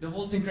and the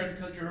whole syncretic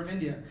culture of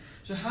India.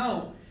 So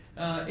how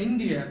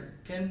India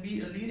can be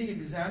a leading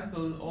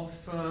example of,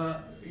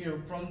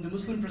 from the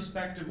Muslim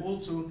perspective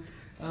also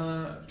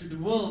to the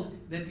world,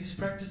 that these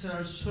practices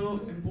are so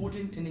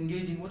important in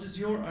engaging. What is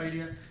your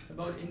idea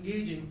about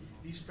engaging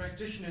these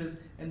practitioners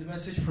and the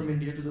message from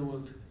India to the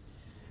world?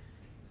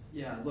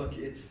 Yeah, look,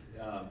 it's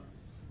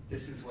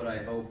this is what I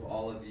hope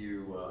all of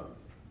you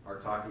are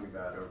talking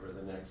about over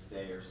the next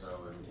day or so,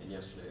 and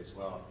yesterday as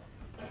well.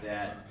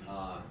 That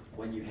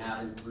when you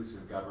have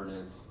inclusive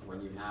governance,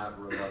 when you have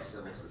robust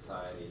civil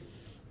society,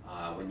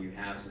 when you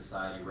have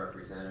society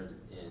represented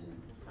in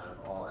kind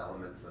of all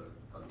elements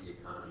of the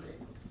economy,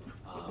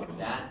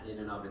 that in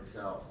and of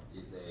itself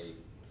is a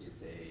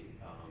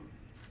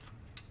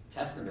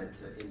testament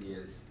to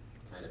India's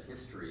kind of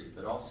history,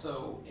 but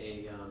also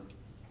a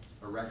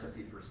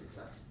recipe for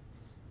success.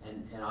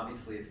 And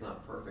obviously it's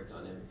not perfect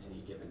on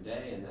any given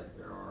day, and that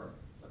there are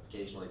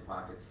occasionally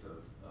pockets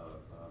of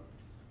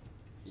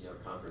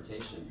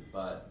confrontation,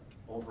 but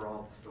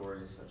overall the story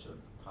is such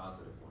a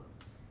positive one.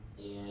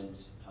 And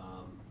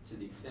to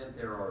the extent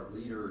there are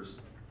leaders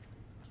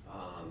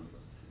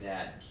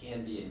that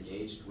can be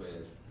engaged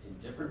with in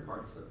different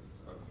parts of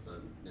the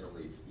Middle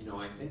East,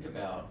 I think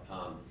about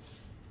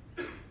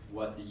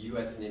what the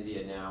US and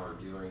India now are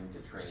doing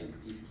to train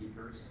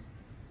peacekeepers,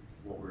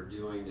 what we're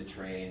doing to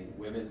train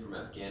women from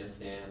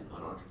Afghanistan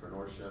on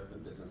entrepreneurship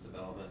and business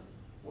development,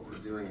 what we're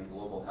doing in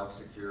global health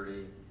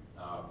security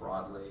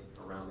broadly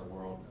around the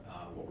world,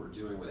 what we're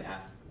doing with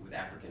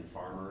African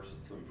farmers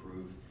to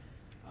improve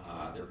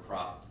their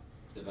crop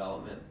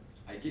development.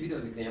 I give you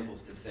those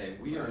examples to say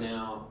we are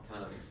now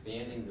kind of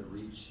expanding the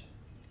reach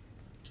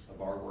of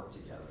our work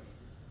together.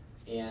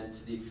 And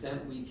to the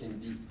extent we can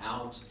be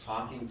out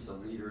talking to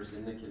leaders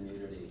in the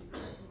community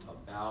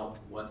about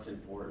what's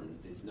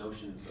important, these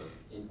notions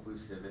of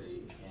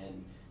inclusivity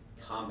and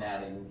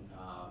combating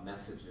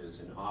messages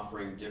and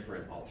offering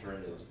different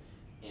alternatives,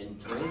 and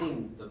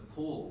draining the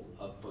pool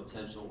of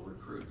potential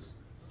recruits.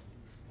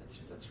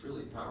 That's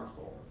really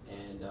powerful.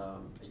 And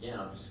again,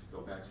 I'll just go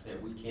back to say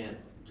we can't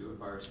do it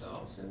by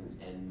ourselves,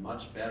 and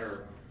much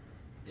better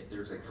if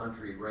there's a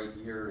country right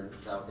here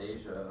in South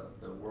Asia,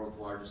 the world's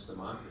largest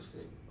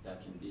democracy,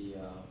 that can be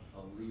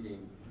a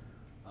leading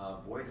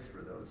voice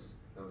for those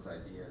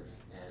ideas.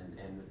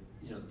 And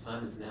the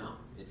time is now.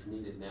 It's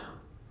needed now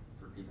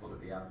for people to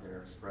be out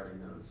there spreading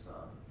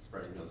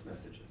those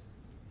messages.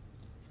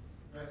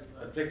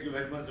 Well, thank you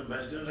very much,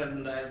 Ambassador.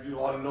 And as you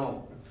all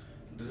know,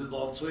 this is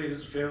also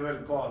his farewell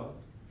call,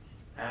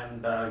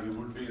 and he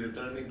would be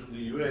returning to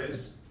the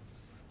US.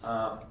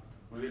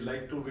 We would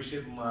like to wish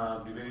him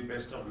the very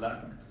best of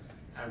luck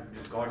and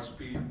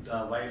Godspeed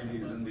while he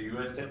is in the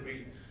US, and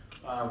we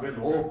will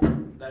hope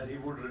that he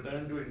would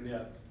return to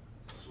India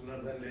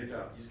sooner than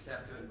later. You just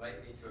have to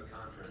invite me to a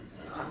conference.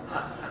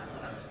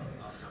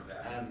 I'll come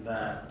back. And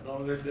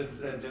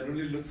I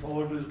generally look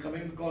forward to his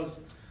coming, because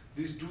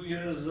these 2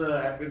 years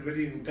have been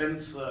very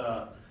intense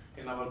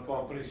in our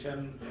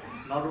cooperation,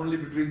 not only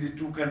between the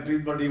two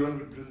countries, but even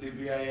between the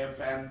VIF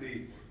and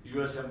the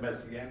US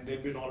Embassy. And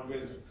they've been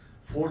always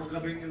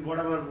forthcoming in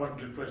whatever one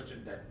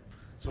requested them.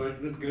 So it's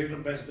been great,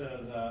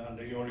 Ambassador,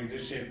 under your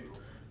leadership.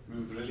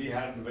 We've really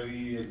had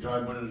very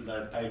enjoyable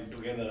time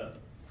together.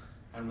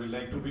 And we'd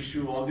like to wish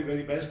you all the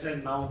very best.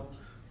 And now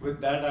With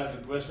that, I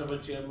request our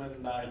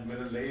chairman,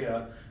 Admiral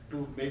Leia,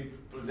 to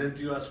present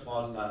you a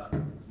small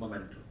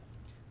memento.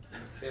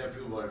 Say a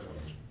few words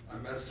also.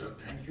 Ambassador,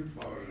 thank you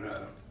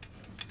for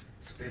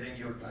sparing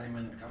your time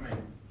and coming.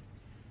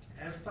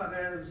 As far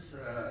as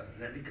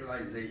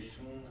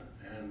radicalization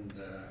and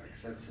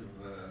excessive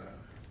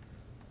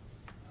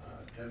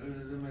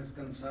terrorism is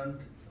concerned,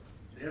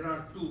 there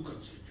are two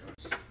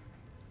constituents.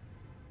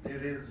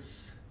 There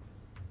is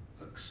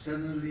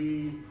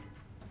externally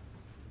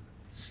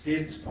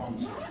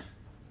state-sponsored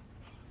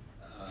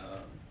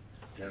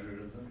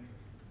terrorism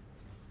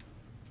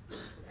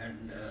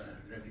and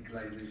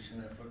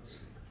radicalization efforts,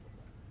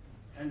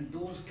 and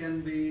those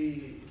can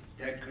be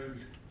tackled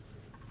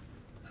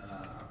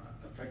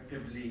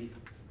effectively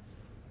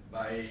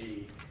by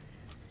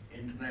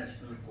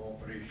international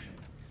cooperation,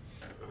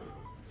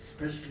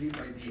 especially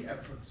by the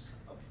efforts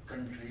of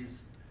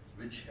countries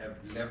which have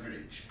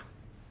leverage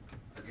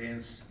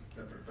against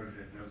the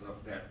perpetrators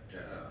of that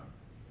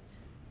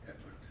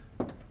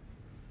effort.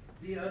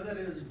 The other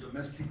is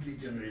domestically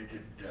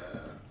generated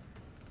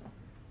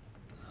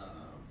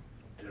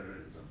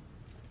terrorism.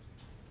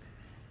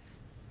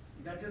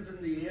 That is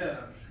in the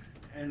air,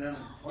 and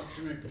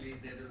unfortunately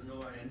there is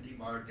no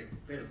antibiotic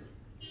pill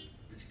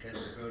which can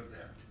cure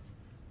that.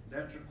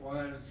 That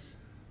requires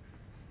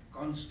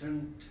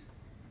constant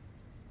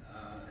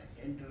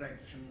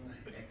interaction,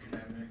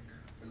 academic,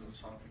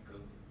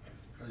 philosophical,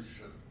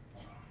 cultural,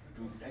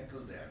 to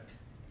tackle that.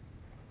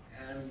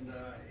 And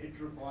it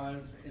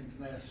requires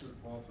international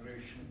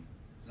cooperation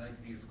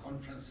like these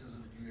conferences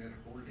which we are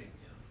holding.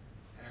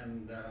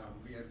 And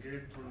we are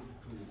grateful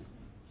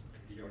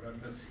to your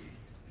embassy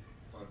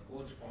for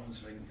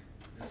co-sponsoring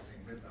this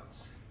thing with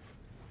us.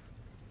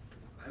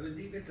 I will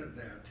leave it at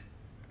that.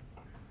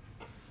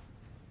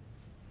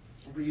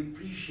 We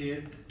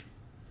appreciate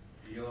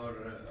your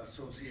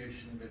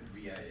association with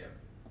VIF.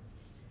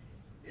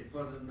 It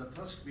was in the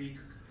first week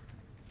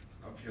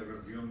of your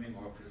resuming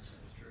office.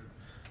 That's true.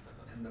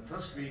 In the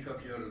first week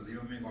of your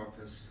resuming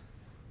office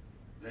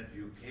that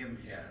you came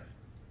here,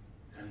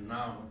 and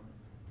now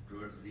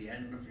towards the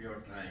end of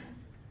your time,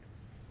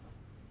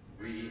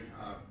 we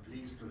are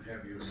pleased to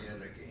have you here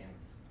again.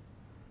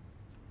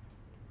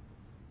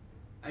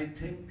 I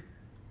think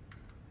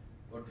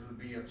what will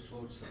be a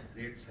source of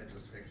great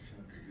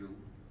satisfaction to you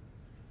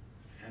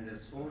and a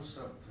source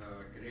of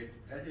great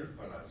pleasure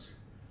for us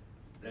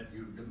that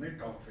you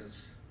demit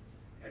office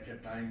at a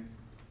time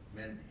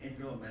when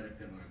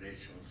Indo-American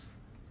relations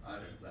are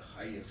at the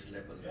highest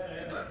level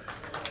ever.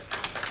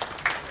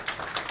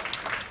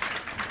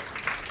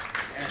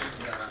 And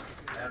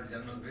as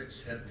General Witt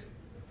said,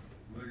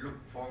 we look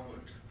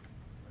forward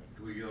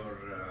to your,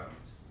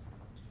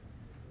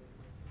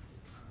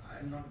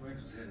 I'm not going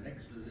to say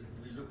next visit,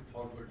 we look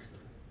forward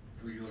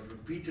to your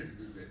repeated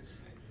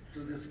visits to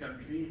this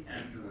country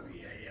and to the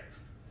VIF.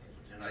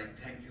 And I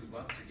thank you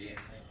once again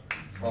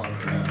for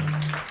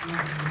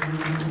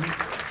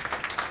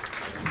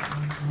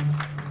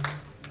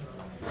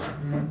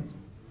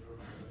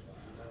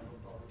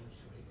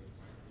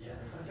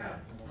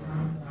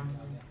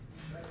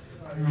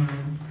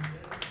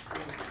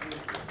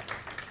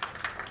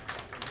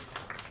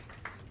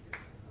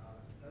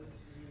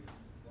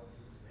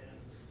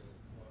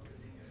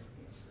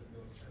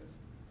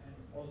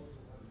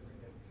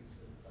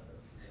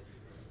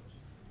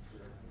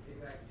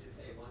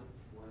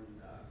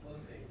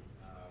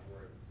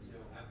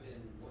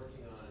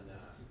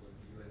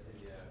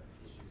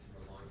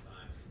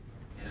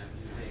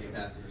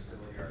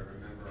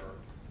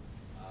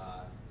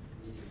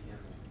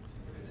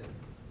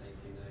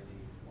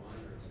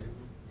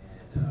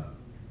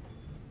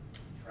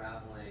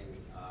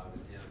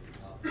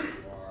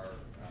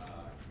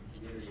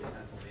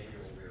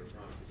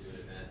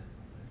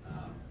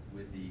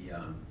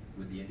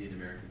with the Indian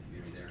American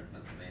community there in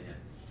Pennsylvania.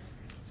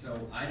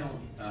 So I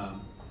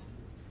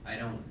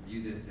don't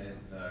view this as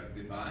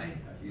goodbye.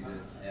 I view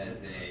this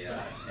as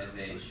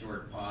a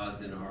short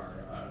pause in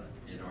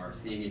our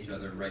seeing each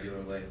other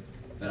regularly.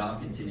 But I'll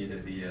continue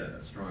to be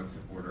a strong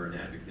supporter and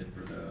advocate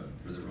for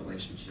the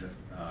relationship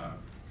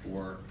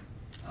for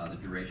the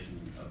duration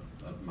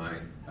of my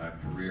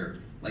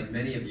career. Like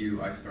many of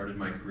you, I started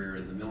my career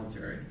in the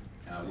military,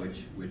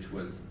 which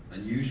was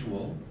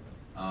unusual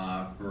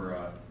for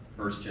a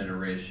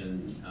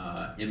first-generation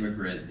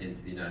immigrant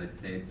into the United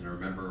States. And I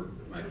remember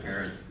my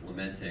parents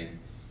lamenting,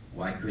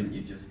 why couldn't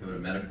you just go to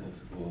medical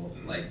school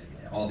like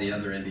all the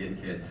other Indian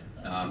kids?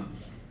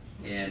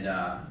 And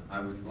I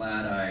was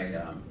glad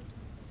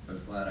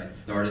I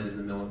started in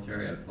the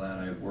military. I was glad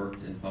I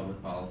worked in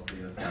public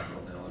policy at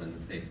Capitol Hill and in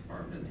the State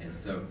Department. And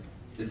so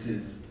this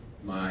is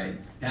my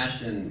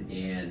passion,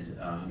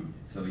 and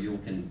so you'll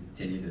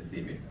continue to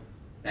see me.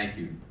 Thank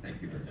you.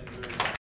 Thank you very much.